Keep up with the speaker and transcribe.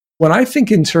when I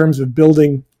think in terms of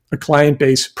building a client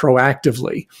base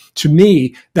proactively, to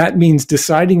me, that means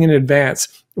deciding in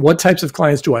advance what types of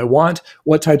clients do I want,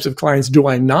 what types of clients do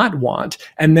I not want,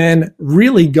 and then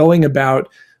really going about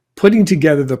putting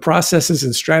together the processes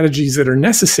and strategies that are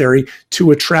necessary to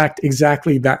attract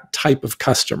exactly that type of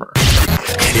customer.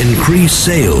 Increase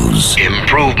sales,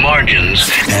 improve margins,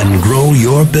 and grow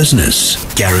your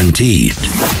business. Guaranteed.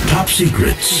 Top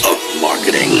secrets of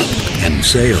marketing and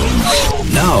sales.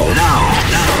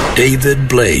 Now, David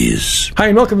Blaise. Hi,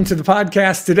 and welcome to the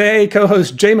podcast. Today,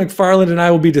 co-host Jay McFarland and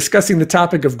I will be discussing the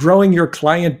topic of growing your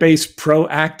client base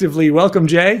proactively. Welcome,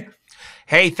 Jay.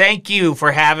 Hey, thank you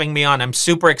for having me on. I'm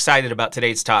super excited about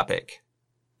today's topic.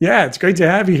 Yeah, it's great to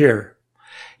have you here.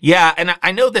 Yeah, and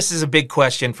I know this is a big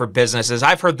question for businesses.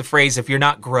 I've heard the phrase, if you're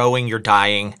not growing, you're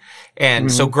dying.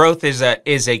 And so growth is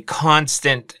a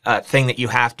constant thing that you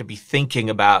have to be thinking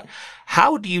about.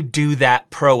 How do you do that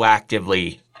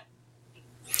proactively?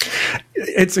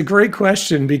 It's a great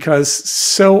question because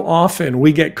so often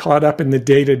we get caught up in the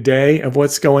day-to-day of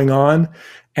what's going on.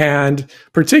 And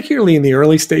particularly in the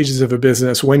early stages of a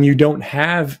business, when you don't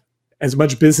have as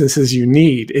much business as you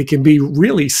need, it can be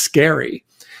really scary.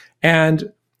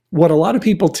 And what a lot of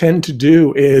people tend to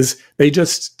do is they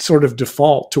just sort of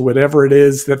default to whatever it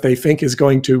is that they think is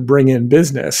going to bring in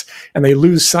business. And they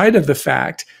lose sight of the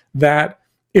fact that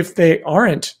if they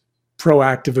aren't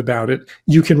proactive about it,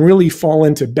 you can really fall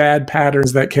into bad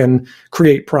patterns that can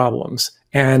create problems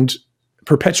and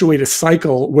perpetuate a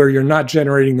cycle where you're not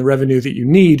generating the revenue that you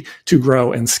need to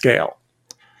grow and scale.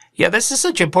 Yeah, this is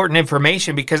such important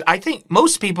information because I think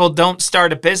most people don't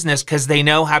start a business because they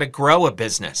know how to grow a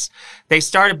business. They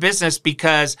start a business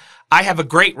because I have a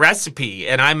great recipe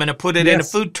and I'm going to put it in a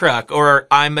food truck, or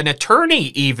I'm an attorney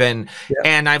even,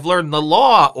 and I've learned the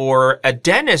law, or a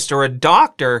dentist or a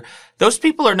doctor. Those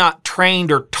people are not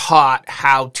trained or taught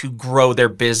how to grow their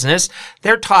business.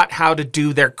 They're taught how to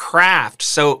do their craft.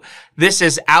 So this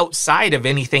is outside of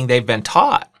anything they've been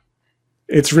taught.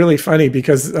 It's really funny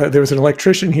because there was an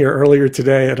electrician here earlier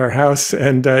today at our house,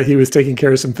 and he was taking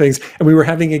care of some things. And we were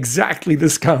having exactly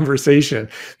this conversation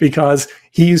because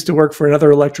he used to work for another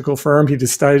electrical firm. He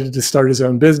decided to start his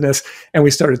own business. And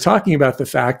we started talking about the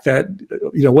fact that,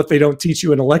 you know, what they don't teach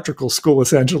you in electrical school,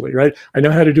 essentially, right? I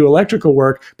know how to do electrical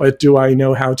work, but do I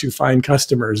know how to find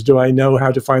customers? Do I know how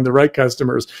to find the right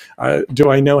customers? Do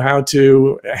I know how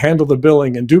to handle the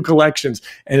billing and do collections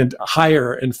and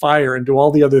hire and fire and do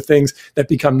all the other things that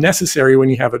become necessary when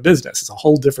you have a business? It's a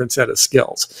whole different set of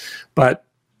skills. But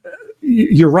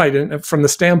you're right. And from the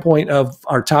standpoint of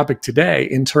our topic today,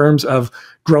 in terms of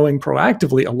growing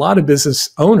proactively, a lot of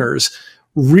business owners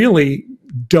really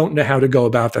don't know how to go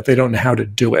about that. They don't know how to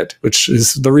do it, which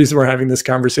is the reason we're having this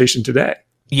conversation today.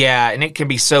 Yeah, and it can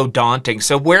be so daunting.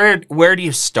 So where do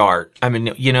you start? I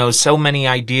mean, you know, so many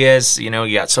ideas, you know,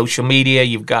 you got social media,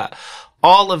 you've got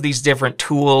all of these different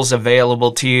tools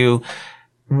available to you.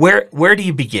 Where do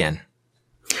you begin?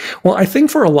 Well, I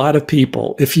think for a lot of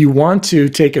people, if you want to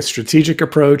take a strategic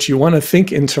approach, you want to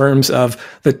think in terms of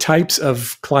the types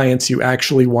of clients you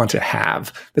actually want to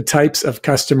have, the types of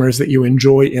customers that you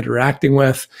enjoy interacting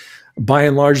with. By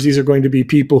and large, these are going to be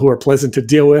people who are pleasant to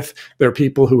deal with. They're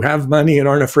people who have money and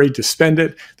aren't afraid to spend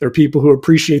it. They're people who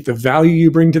appreciate the value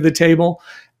you bring to the table.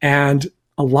 And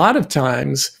a lot of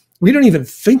times, we don't even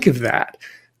think of that.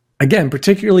 Again,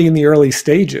 particularly in the early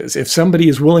stages, if somebody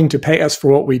is willing to pay us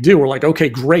for what we do, we're like, okay,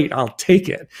 great, I'll take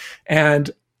it. And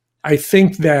I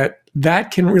think that that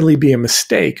can really be a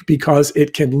mistake because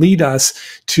it can lead us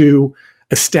to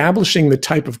establishing the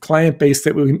type of client base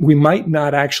that we might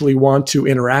not actually want to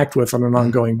interact with on an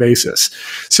ongoing basis.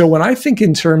 So when I think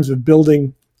in terms of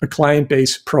building a client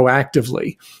base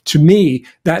proactively, to me,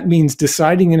 that means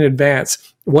deciding in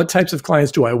advance what types of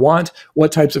clients do I want,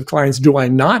 what types of clients do I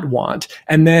not want,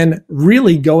 and then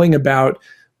really going about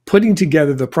putting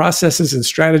together the processes and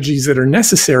strategies that are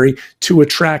necessary to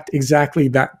attract exactly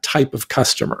that type of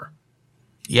customer.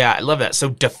 Yeah, I love that.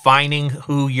 So defining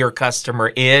who your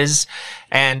customer is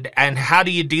and how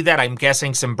do you do that? I'm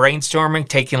guessing some brainstorming,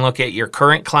 taking a look at your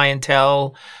current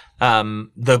clientele,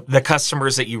 the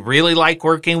customers that you really like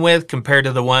working with compared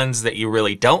to the ones that you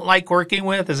really don't like working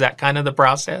with. Is that kind of the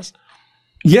process?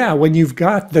 Yeah, when you've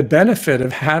got the benefit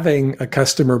of having a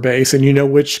customer base and you know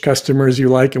which customers you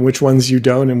like and which ones you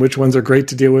don't and which ones are great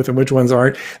to deal with and which ones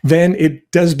aren't, then it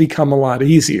does become a lot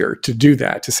easier to do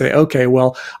that, to say, okay,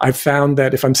 well, I've found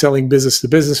that if I'm selling business to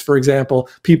business, for example,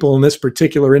 people in this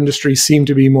particular industry seem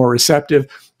to be more receptive.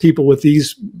 People with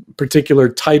these particular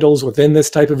titles within this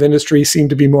type of industry seem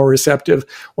to be more receptive.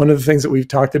 One of the things that we've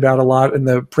talked about a lot in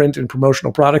the print and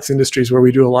promotional products industries where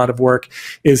we do a lot of work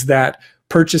is that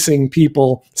purchasing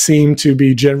people seem to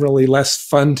be generally less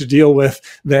fun to deal with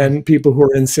than people who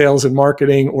are in sales and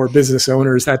marketing or business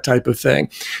owners, that type of thing,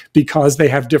 because they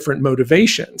have different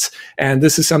motivations. And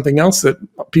this is something else that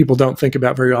people don't think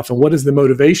about very often. What is the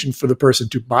motivation for the person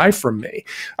to buy from me?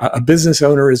 A business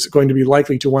owner is going to be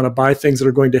likely to want to buy things that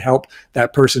are going to help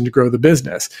that person to grow the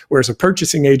business, whereas a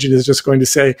purchasing agent is just going to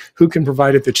say, who can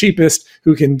provide it the cheapest,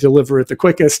 who can deliver it the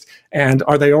quickest, and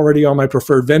are they already on my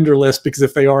preferred vendor list? Because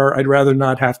if they are, I'd rather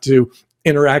not have to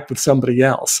interact with somebody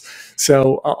else.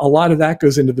 So a lot of that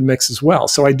goes into the mix as well.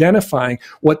 So identifying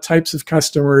what types of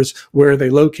customers, where are they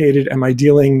located? Am I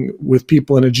dealing with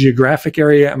people in a geographic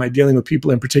area? Am I dealing with people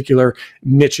in particular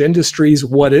niche industries?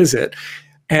 What is it?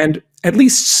 And at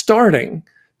least starting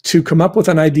to come up with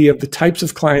an idea of the types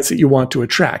of clients that you want to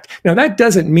attract. Now, that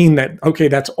doesn't mean that, okay,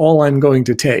 that's all I'm going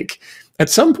to take. At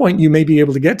some point, you may be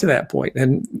able to get to that point,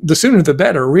 and the sooner the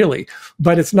better, really,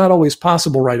 but it's not always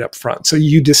possible right up front. So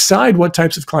you decide what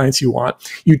types of clients you want.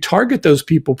 You target those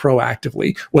people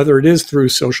proactively, whether it is through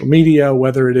social media,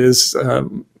 whether it is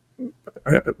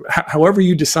however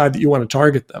you decide that you want to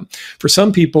target them. For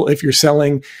some people, if you're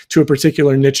selling to a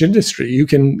particular niche industry, you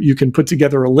can put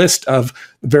together a list of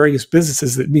various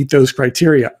businesses that meet those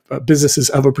criteria,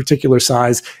 businesses of a particular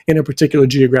size in a particular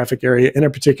geographic area in a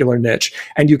particular niche,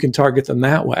 and you can target them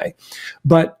that way.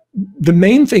 But the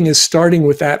main thing is starting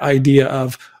with that idea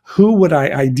of who would I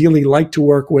ideally like to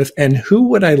work with and who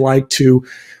would I like to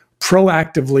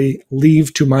proactively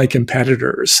leave to my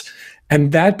competitors.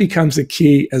 And that becomes a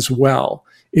key as well,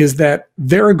 is that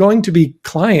there are going to be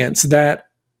clients that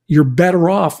you're better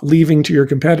off leaving to your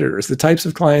competitors, the types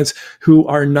of clients who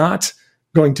are not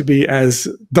going to be as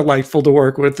delightful to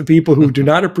work with, the people who do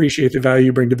not appreciate the value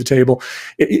you bring to the table.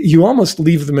 You almost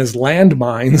leave them as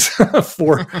landmines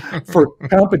for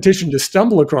competition to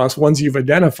stumble across once you've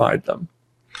identified them.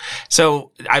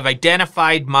 So I've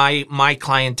identified my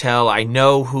clientele. I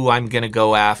know who I'm going to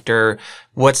go after.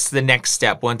 What's the next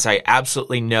step once I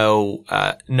absolutely know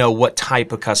what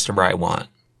type of customer I want?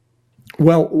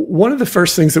 Well, one of the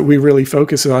first things that we really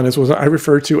focus on is what I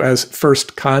refer to as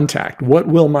first contact. What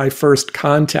will my first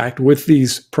contact with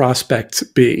these prospects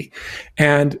be?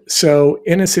 And so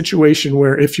in a situation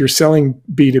where if you're selling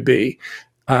B2B,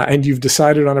 and you've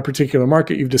decided on a particular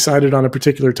market, you've decided on a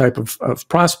particular type of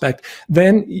prospect,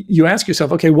 then you ask yourself,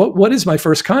 okay, what is my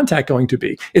first contact going to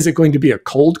be? Is it going to be a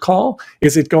cold call?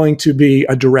 Is it going to be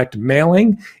a direct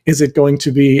mailing? Is it going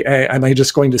to be, am I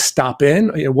just going to stop in?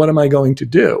 What am I going to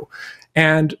do?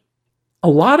 And a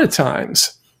lot of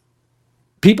times,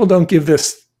 people don't give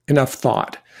this enough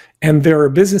thought. And there are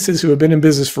businesses who have been in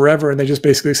business forever, and they just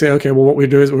basically say, okay, well, what we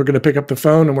do is we're going to pick up the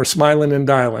phone and we're smiling and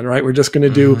dialing, right? We're just going to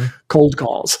do cold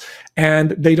calls. And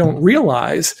they don't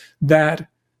realize that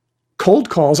cold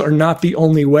calls are not the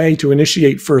only way to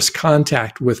initiate first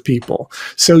contact with people.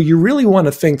 So you really want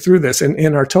to think through this. And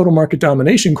in our Total Market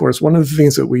Domination course, one of the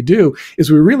things that we do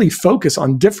is we really focus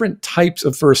on different types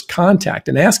of first contact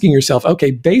and asking yourself, okay,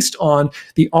 based on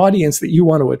the audience that you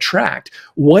want to attract,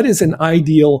 what is an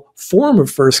ideal form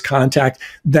of first contact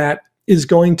that is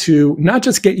going to not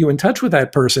just get you in touch with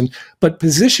that person, but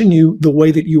position you the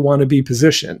way that you want to be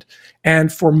positioned.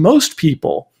 And for most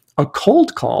people, a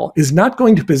cold call is not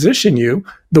going to position you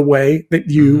the way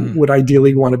that you would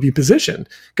ideally want to be positioned.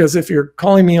 Because if you're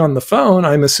calling me on the phone,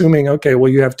 I'm assuming, okay,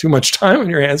 well, you have too much time on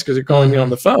your hands because you're calling me on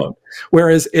the phone.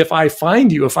 Whereas if I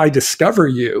find you, if I discover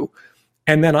you,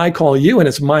 and then I call you and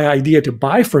it's my idea to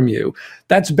buy from you,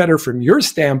 that's better from your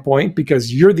standpoint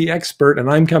because you're the expert and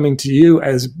I'm coming to you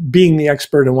as being the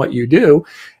expert in what you do.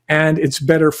 And it's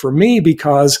better for me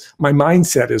because my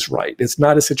mindset is right. It's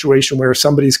not a situation where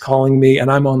somebody's calling me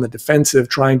and I'm on the defensive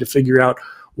trying to figure out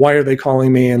why are they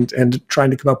calling me and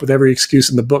trying to come up with every excuse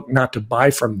in the book not to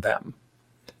buy from them.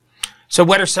 So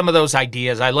what are some of those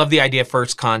ideas? I love the idea of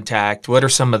first contact. What are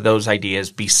some of those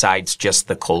ideas besides just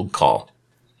the cold call?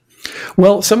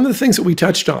 Well, some of the things that we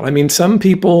touched on, I mean, some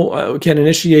people can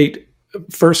initiate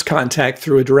first contact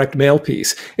through a direct mail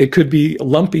piece. It could be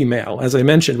lumpy mail. As I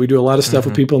mentioned, we do a lot of stuff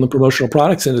with people in the promotional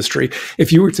products industry.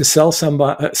 If you were to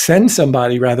send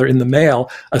somebody in the mail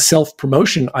a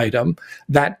self-promotion item,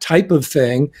 that type of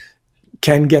thing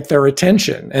can get their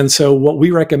attention. And so what we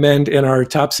recommend in our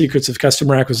Top Secrets of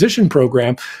Customer Acquisition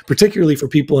program, particularly for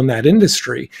people in that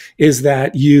industry, is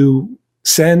that you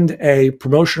send a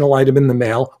promotional item in the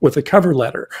mail with a cover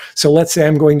letter. So let's say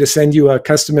I'm going to send you a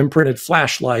custom imprinted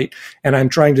flashlight and I'm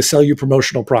trying to sell you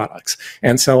promotional products.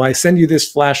 And so I send you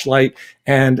this flashlight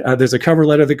and there's a cover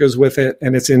letter that goes with it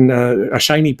and it's in a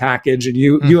shiny package and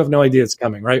you have no idea it's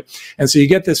coming, right? And so you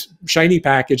get this shiny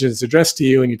package and it's addressed to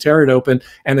you and you tear it open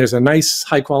and there's a nice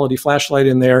high quality flashlight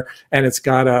in there and it's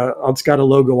got a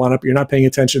logo on it, but you're not paying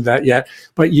attention to that yet.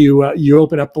 But you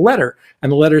open up the letter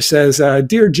and the letter says,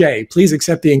 Dear Jay, please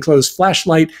accept the enclosed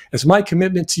flashlight as my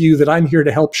commitment to you that I'm here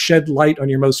to help shed light on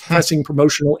your most pressing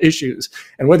promotional issues.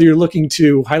 And whether you're looking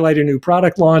to highlight a new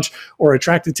product launch or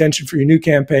attract attention for your new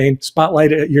campaign,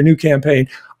 spotlight your new campaign,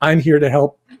 I'm here to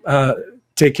help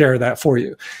take care of that for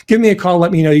you. Give me a call.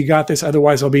 Let me know you got this.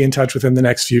 Otherwise, I'll be in touch within the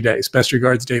next few days. Best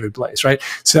regards, David Blaise, right?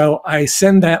 So I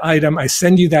send that item. I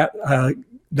send you that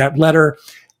letter.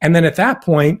 And then at that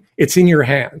point, it's in your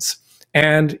hands.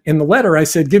 And in the letter, I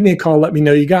said, give me a call. Let me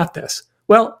know you got this.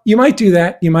 Well, you might do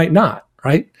that. You might not,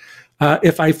 right?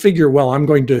 If I figure, well, I'm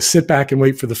going to sit back and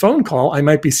wait for the phone call, I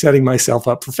might be setting myself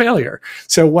up for failure.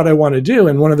 So what I want to do,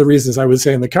 and one of the reasons I would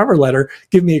say in the cover letter,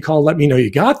 give me a call, let me know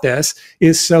you got this,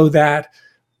 is so that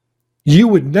you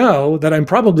would know that I'm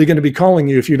probably going to be calling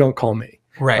you if you don't call me.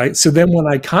 Right. So then when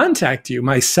I contact you,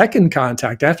 my second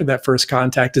contact after that first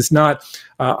contact is not,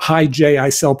 hi, Jay, I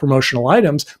sell promotional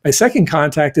items. My second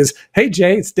contact is, hey,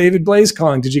 Jay, it's David Blaise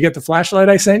calling. Did you get the flashlight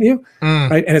I sent you?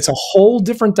 Right. And it's a whole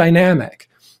different dynamic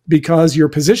because you're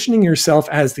positioning yourself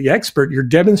as the expert. You're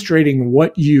demonstrating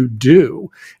what you do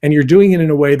and you're doing it in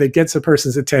a way that gets a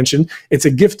person's attention. It's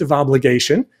a gift of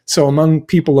obligation. So among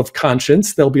people of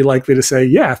conscience, they'll be likely to say,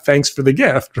 yeah, thanks for the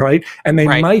gift, right? And they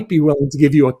might be willing to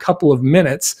give you a couple of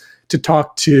minutes to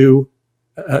talk to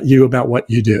you about what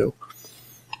you do.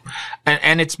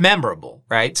 And it's memorable,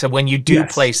 right? So when you do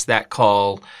place that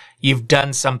call, you've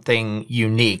done something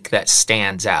unique that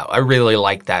stands out. I really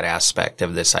like that aspect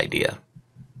of this idea.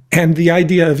 And the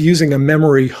idea of using a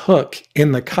memory hook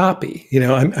in the copy,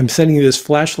 I'm sending you this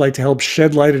flashlight to help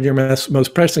shed light on your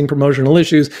most pressing promotional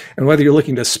issues. And whether you're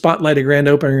looking to spotlight a grand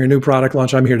opening or a new product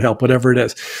launch, I'm here to help, whatever it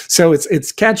is. So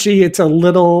it's catchy. It's a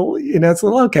little, it's a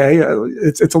little, okay.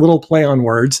 It's a little play on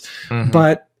words,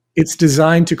 but it's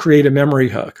designed to create a memory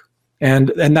hook.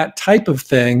 And that type of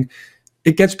thing,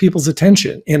 it gets people's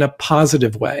attention in a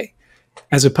positive way,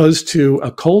 as opposed to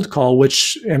a cold call,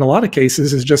 which in a lot of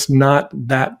cases is just not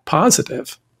that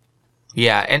positive.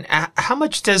 Yeah, and how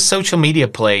much does social media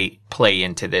play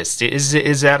into this?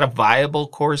 Is that a viable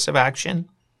course of action?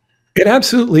 It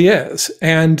absolutely is.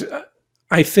 And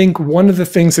I think one of the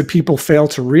things that people fail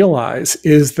to realize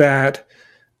is that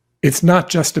it's not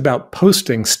just about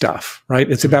posting stuff, right?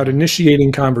 It's about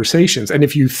initiating conversations. And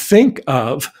if you think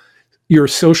of your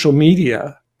social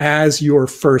media as your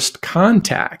first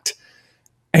contact,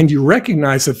 and you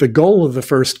recognize that the goal of the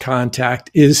first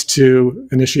contact is to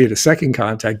initiate a second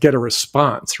contact, get a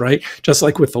response, right? Just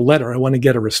like with the letter, I want to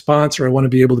get a response or I want to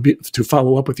be able to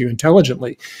follow up with you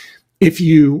intelligently. If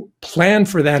you plan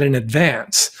for that in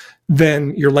advance,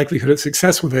 then your likelihood of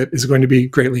success with it is going to be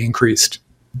greatly increased.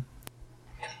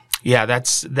 Yeah,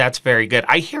 that's very good.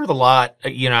 I hear it a lot,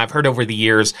 I've heard over the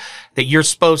years that you're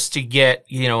supposed to get,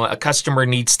 a customer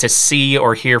needs to see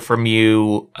or hear from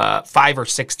you 5 or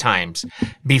 6 times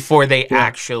before they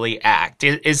actually act.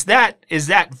 Is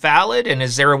that valid? And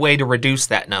is there a way to reduce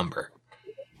that number?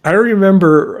 I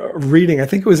remember reading, I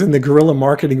think it was in the Guerrilla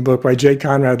Marketing book by J.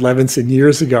 Conrad Levinson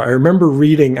years ago. I remember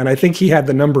reading, and I think he had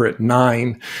the number at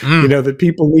 9, that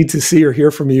people need to see or hear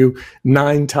from you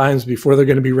 9 times before they're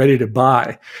going to be ready to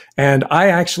buy. And I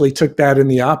actually took that in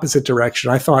the opposite direction.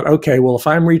 I thought, okay, well, if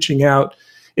I'm reaching out,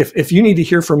 if you need to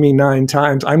hear from me 9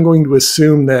 times, I'm going to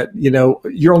assume that,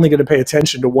 you're only going to pay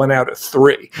attention to 1 out of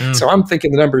 3. So I'm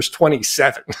thinking the number is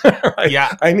 27. Right?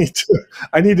 Yeah. I need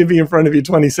to be in front of you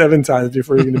 27 times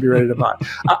before you're going to be ready to buy.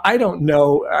 I don't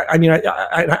know.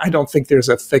 I don't think there's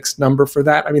a fixed number for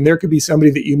that. I mean, there could be somebody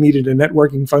that you meet at a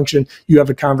networking function, you have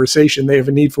a conversation, they have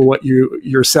a need for what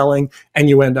you're selling, and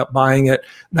you end up buying it.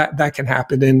 That can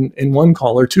happen in 1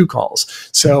 call or 2 calls.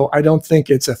 So I don't think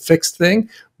it's a fixed thing.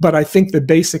 But I think the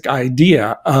basic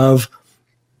idea of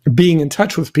being in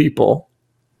touch with people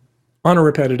on a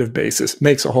repetitive basis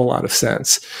makes a whole lot of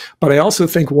sense. But I also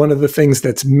think one of the things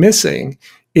that's missing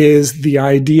is the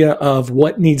idea of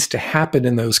what needs to happen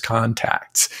in those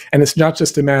contacts. And it's not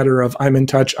just a matter of I'm in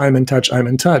touch, I'm in touch, I'm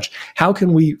in touch. How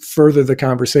can we further the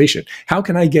conversation? How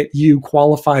can I get you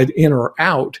qualified in or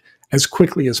out as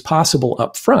quickly as possible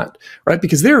up front, right?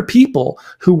 Because there are people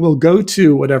who will go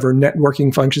to whatever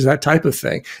networking functions, that type of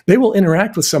thing. They will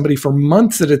interact with somebody for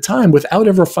months at a time without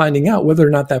ever finding out whether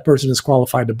or not that person is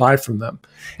qualified to buy from them.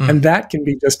 And that can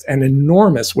be just an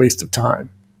enormous waste of time.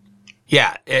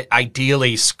 Yeah,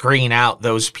 ideally screen out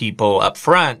those people up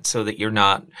front so that you're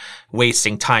not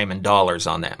wasting time and dollars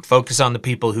on them. Focus on the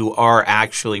people who are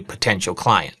actually potential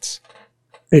clients.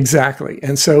 Exactly.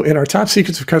 And so in our Top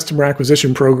Secrets of Customer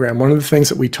Acquisition program, one of the things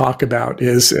that we talk about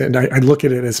is, and I look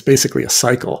at it as basically a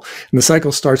cycle. And the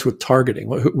cycle starts with targeting.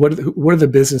 What are the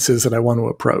businesses that I want to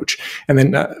approach? And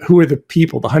then who are the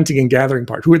people, the hunting and gathering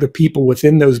part? Who are the people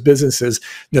within those businesses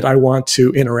that I want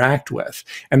to interact with?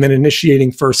 And then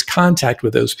initiating first contact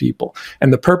with those people.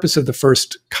 And the purpose of the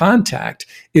first contact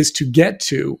is to get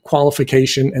to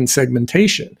qualification and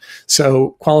segmentation.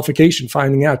 So qualification,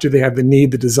 finding out, do they have the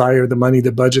need, the desire, the money,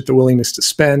 the budget, the willingness to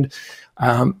spend,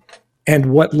 and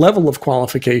what level of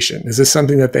qualification. Is this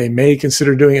something that they may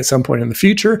consider doing at some point in the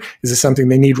future? Is this something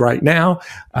they need right now?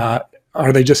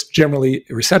 Are they just generally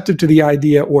receptive to the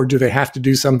idea, or do they have to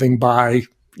do something by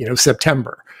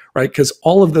September, right? Because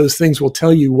all of those things will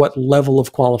tell you what level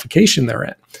of qualification they're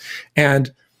in.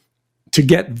 And to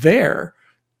get there,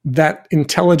 that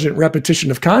intelligent repetition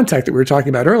of contact that we were talking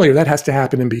about earlier, that has to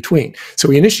happen in between. So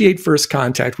we initiate first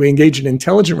contact, we engage in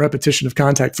intelligent repetition of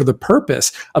contact for the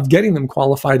purpose of getting them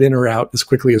qualified in or out as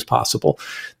quickly as possible,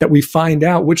 that we find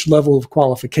out which level of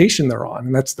qualification they're on.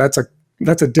 And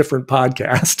that's a different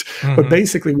podcast. But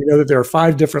basically, we know that there are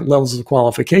 5 different levels of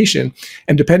qualification.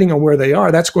 And depending on where they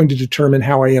are, that's going to determine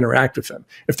how I interact with them.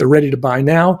 If they're ready to buy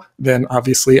now, then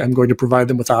obviously I'm going to provide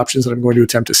them with options that I'm going to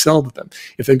attempt to sell to them.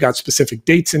 If they've got specific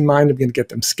dates in mind, I'm going to get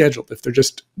them scheduled. If they're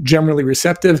just generally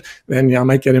receptive, then I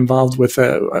might get involved with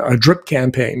a drip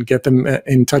campaign, get them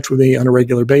in touch with me on a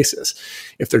regular basis.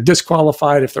 If they're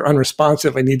disqualified, if they're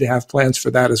unresponsive, I need to have plans for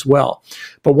that as well.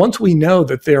 But once we know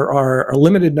that there are a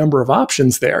limited number of options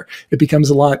there, it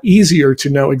becomes a lot easier to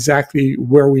know exactly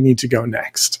where we need to go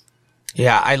next.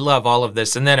 Yeah, I love all of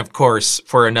this. And then, of course,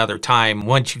 for another time,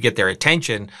 once you get their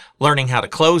attention, learning how to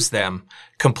close them,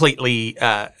 completely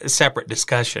separate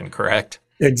discussion, correct?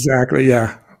 Exactly,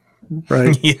 yeah.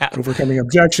 Right. Yeah. Overcoming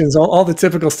objections, all the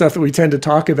typical stuff that we tend to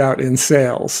talk about in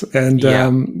sales. And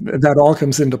that all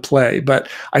comes into play. But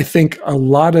I think a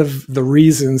lot of the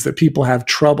reasons that people have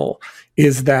trouble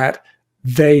is that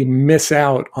they miss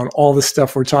out on all the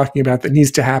stuff we're talking about that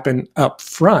needs to happen up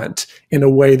front in a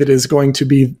way that is going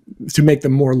to make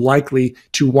them more likely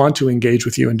to want to engage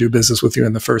with you and do business with you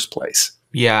in the first place.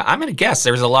 Yeah, I'm going to guess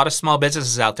there's a lot of small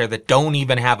businesses out there that don't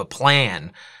even have a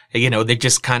plan. They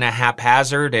just kind of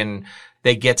haphazard and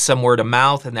they get some word of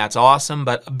mouth, and that's awesome.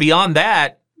 But beyond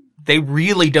that, they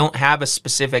really don't have a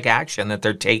specific action that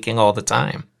they're taking all the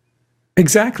time.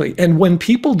 Exactly. And when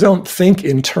people don't think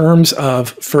in terms of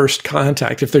first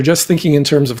contact, if they're just thinking in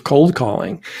terms of cold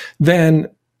calling, then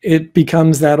it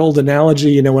becomes that old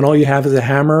analogy, when all you have is a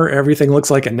hammer, everything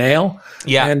looks like a nail.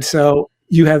 Yeah. And so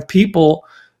you have people,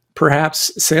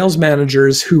 perhaps sales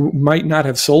managers, who might not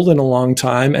have sold in a long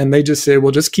time, and they just say,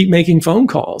 well, just keep making phone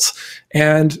calls.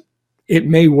 And it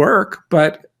may work,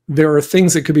 but there are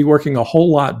things that could be working a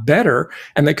whole lot better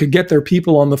and that could get their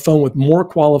people on the phone with more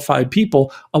qualified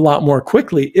people a lot more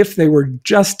quickly if they were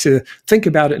just to think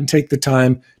about it and take the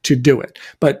time to do it.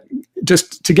 But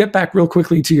just to get back real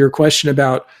quickly to your question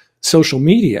about social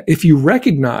media, if you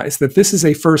recognize that this is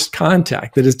a first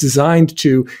contact that is designed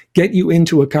to get you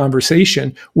into a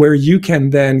conversation where you can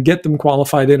then get them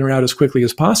qualified in or out as quickly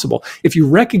as possible, if you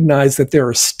recognize that there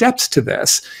are steps to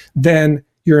this, then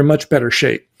you're in much better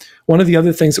shape. One of the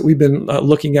other things that we've been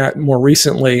looking at more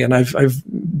recently, and I've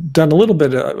done a little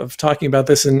bit of talking about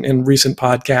this in recent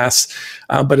podcasts,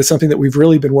 but it's something that we've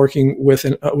really been working with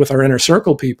with our inner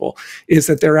circle people, is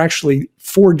that there are actually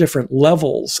 4 different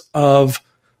levels of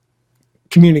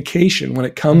communication when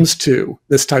it comes to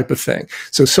this type of thing.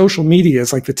 So social media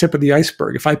is like the tip of the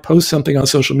iceberg. If I post something on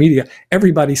social media,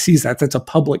 everybody sees that. That's a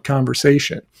public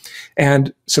conversation.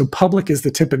 And so public is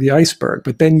the tip of the iceberg,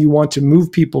 but then you want to move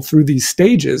people through these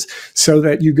stages so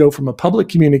that you go from a public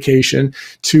communication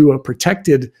to a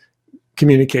protected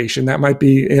communication. That might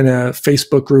be in a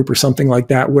Facebook group or something like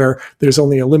that, where there's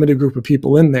only a limited group of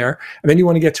people in there. And then you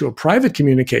want to get to a private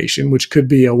communication, which could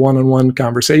be a one-on-one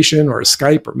conversation or a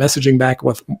Skype or messaging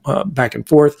back and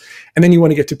forth. And then you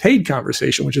want to get to paid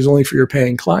conversation, which is only for your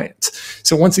paying clients.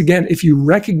 So once again, if you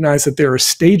recognize that there are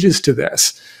stages to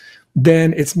this,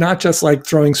 then it's not just like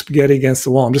throwing spaghetti against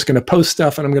the wall. I'm just going to post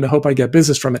stuff and I'm going to hope I get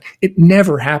business from it. It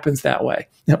never happens that way,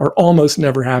 or almost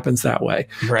never happens that way.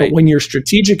 Right. But when you're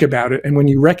strategic about it, and when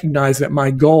you recognize that my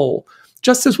goal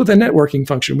just as with a networking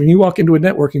function. When you walk into a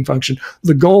networking function,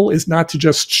 the goal is not to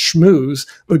just schmooze.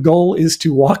 The goal is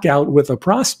to walk out with a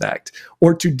prospect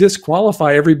or to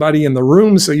disqualify everybody in the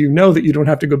room so you know that you don't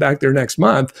have to go back there next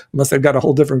month unless they've got a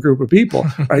whole different group of people.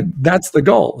 Right? That's the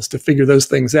goal, is to figure those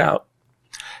things out.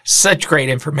 Such great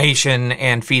information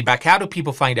and feedback. How do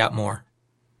people find out more?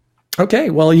 Okay,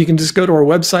 well, you can just go to our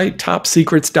website,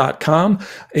 topsecrets.com.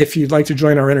 If you'd like to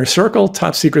join our inner circle,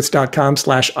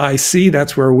 topsecrets.com/IC.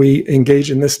 That's where we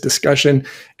engage in this discussion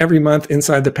every month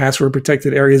inside the password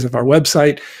protected areas of our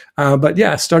website. But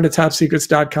yeah, start at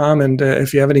topsecrets.com. And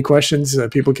if you have any questions,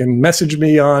 people can message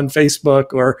me on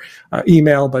Facebook or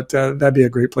email, but that'd be a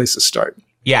great place to start.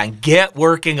 Yeah, and get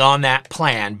working on that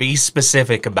plan. Be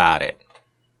specific about it.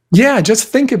 Yeah, just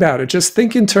think about it. Just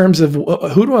think in terms of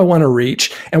who do I want to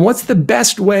reach and what's the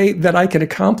best way that I can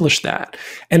accomplish that.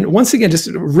 And once again, just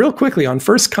real quickly on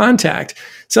first contact,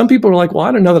 some people are like, well,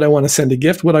 I don't know that I want to send a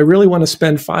gift. Would I really want to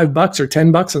spend $5 or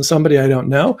 $10 on somebody I don't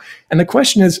know? And the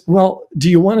question is, well, do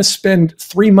you want to spend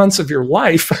 3 months of your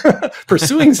life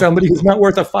pursuing somebody who's not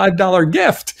worth a $5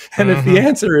 gift? And if the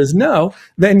answer is no,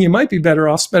 then you might be better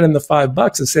off spending the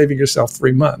 $5 and saving yourself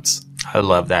 3 months. I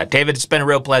love that. David, it's been a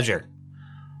real pleasure.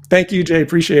 Thank you, Jay.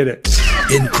 Appreciate it.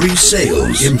 Increase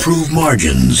sales, improve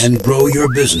margins, and grow your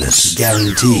business.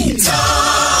 Guaranteed.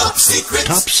 Top Secrets.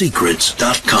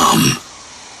 TopSecrets.com.